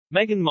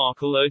Meghan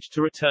Markle urged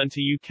to return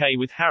to UK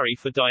with Harry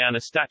for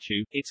Diana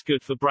statue, it's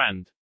good for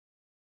brand.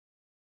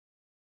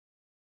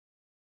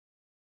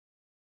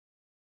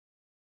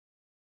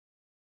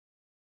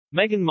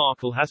 Meghan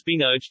Markle has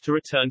been urged to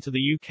return to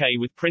the UK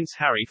with Prince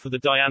Harry for the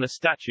Diana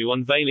statue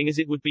unveiling as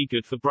it would be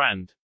good for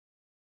brand.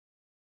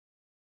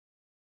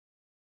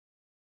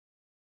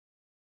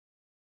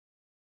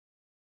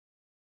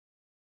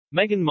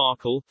 Meghan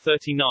Markle,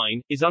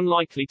 39, is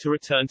unlikely to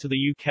return to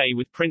the UK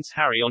with Prince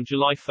Harry on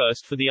July 1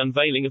 for the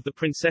unveiling of the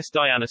Princess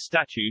Diana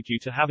statue due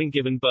to having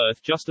given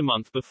birth just a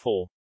month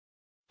before.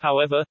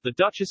 However, the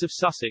Duchess of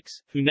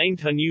Sussex, who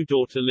named her new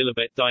daughter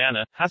Lilibet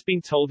Diana, has been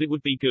told it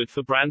would be good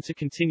for brand to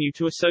continue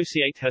to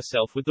associate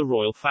herself with the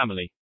royal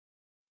family.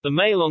 The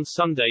Mail on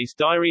Sunday's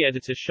diary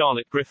editor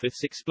Charlotte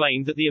Griffiths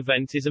explained that the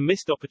event is a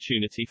missed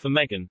opportunity for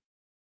Meghan.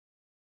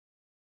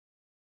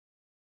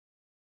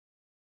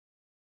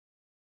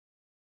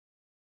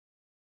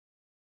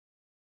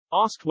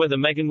 Asked whether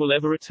Meghan will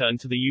ever return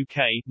to the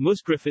UK,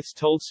 Ms. Griffiths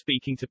told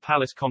Speaking to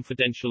Palace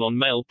Confidential on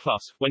Mail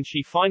Plus, when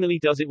she finally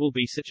does it will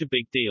be such a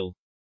big deal.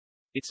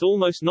 It's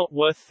almost not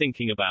worth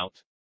thinking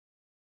about.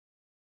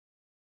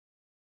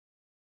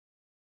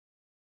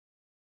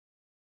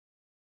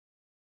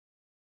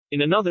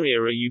 In another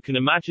era you can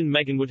imagine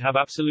Meghan would have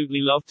absolutely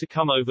loved to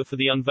come over for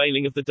the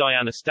unveiling of the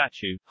Diana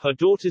statue. Her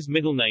daughter's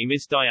middle name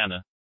is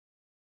Diana.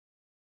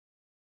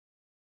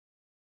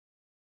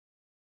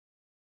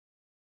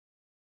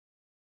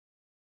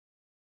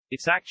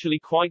 It's actually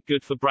quite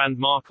good for brand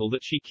Markle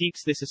that she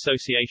keeps this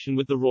association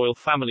with the royal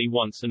family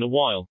once in a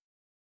while.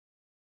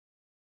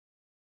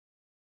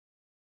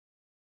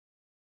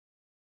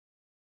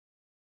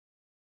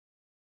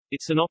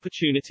 It's an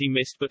opportunity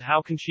missed, but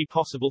how can she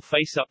possibly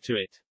face up to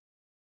it?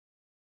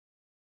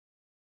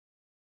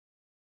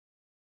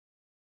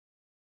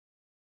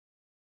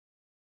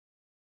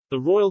 The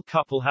royal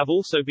couple have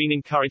also been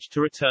encouraged to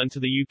return to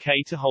the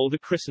UK to hold a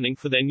christening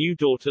for their new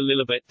daughter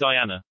Lilibet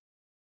Diana.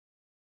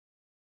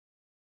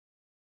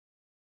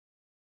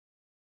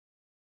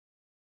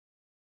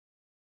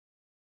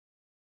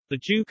 The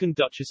Duke and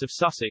Duchess of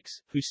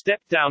Sussex, who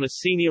stepped down as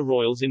senior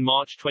royals in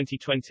March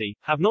 2020,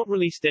 have not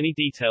released any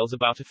details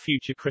about a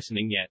future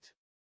christening yet.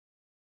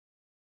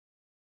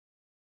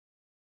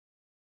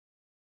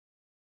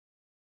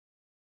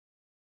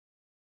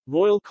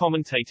 Royal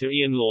commentator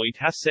Ian Lloyd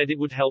has said it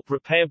would help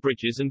repair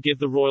bridges and give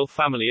the royal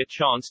family a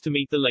chance to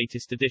meet the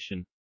latest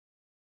edition.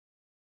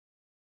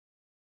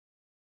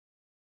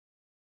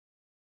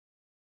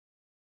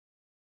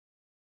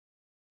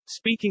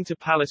 Speaking to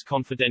Palace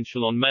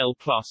Confidential on Mail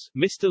Plus,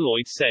 Mr.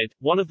 Lloyd said,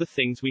 "One of the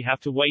things we have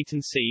to wait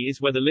and see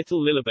is whether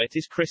little Lilibet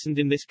is christened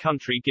in this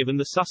country given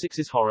the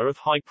Sussexes' horror of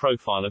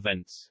high-profile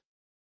events.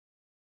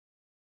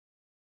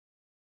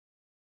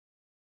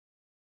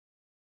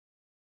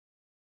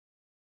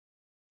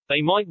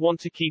 They might want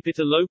to keep it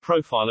a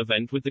low-profile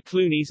event with the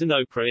Clooneys and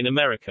Oprah in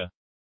America.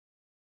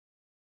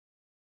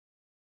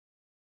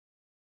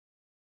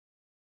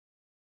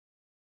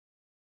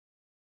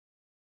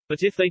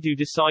 But if they do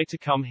decide to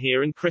come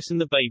here and christen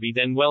the baby,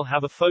 then we'll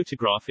have a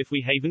photograph if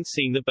we haven't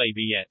seen the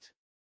baby yet."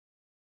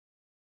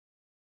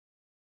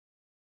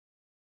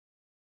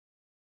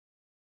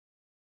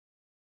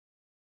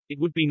 It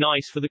would be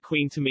nice for the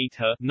Queen to meet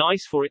her,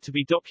 nice for it to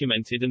be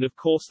documented, and of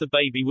course the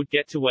baby would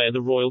get to wear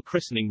the royal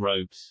christening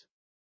robes.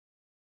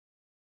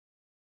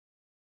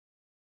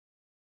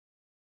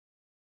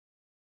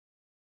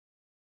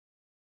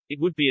 It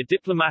would be a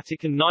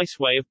diplomatic and nice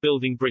way of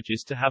building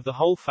bridges to have the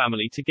whole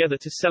family together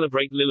to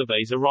celebrate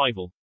Lilibet's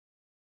arrival.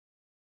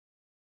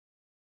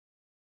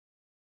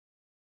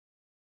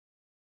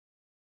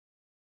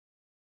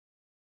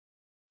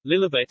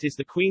 Lilibet is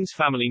the Queen's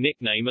family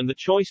nickname, and the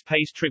choice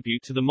pays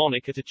tribute to the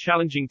monarch at a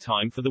challenging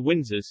time for the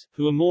Windsors,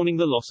 who are mourning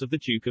the loss of the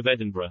Duke of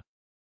Edinburgh.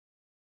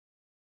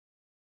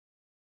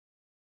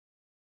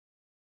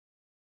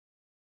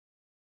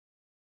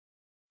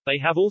 They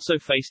have also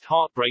faced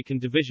heartbreak and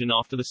division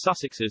after the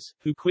Sussexes,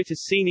 who quit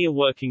as senior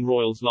working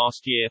royals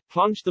last year,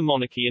 plunged the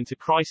monarchy into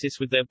crisis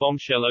with their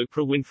bombshell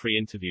Oprah Winfrey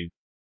interview.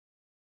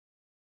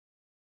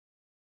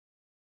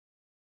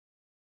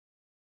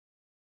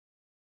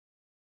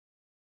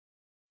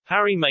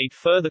 Harry made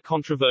further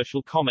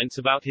controversial comments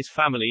about his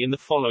family in the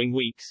following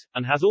weeks,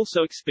 and has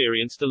also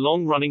experienced a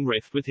long-running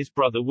rift with his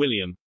brother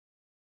William.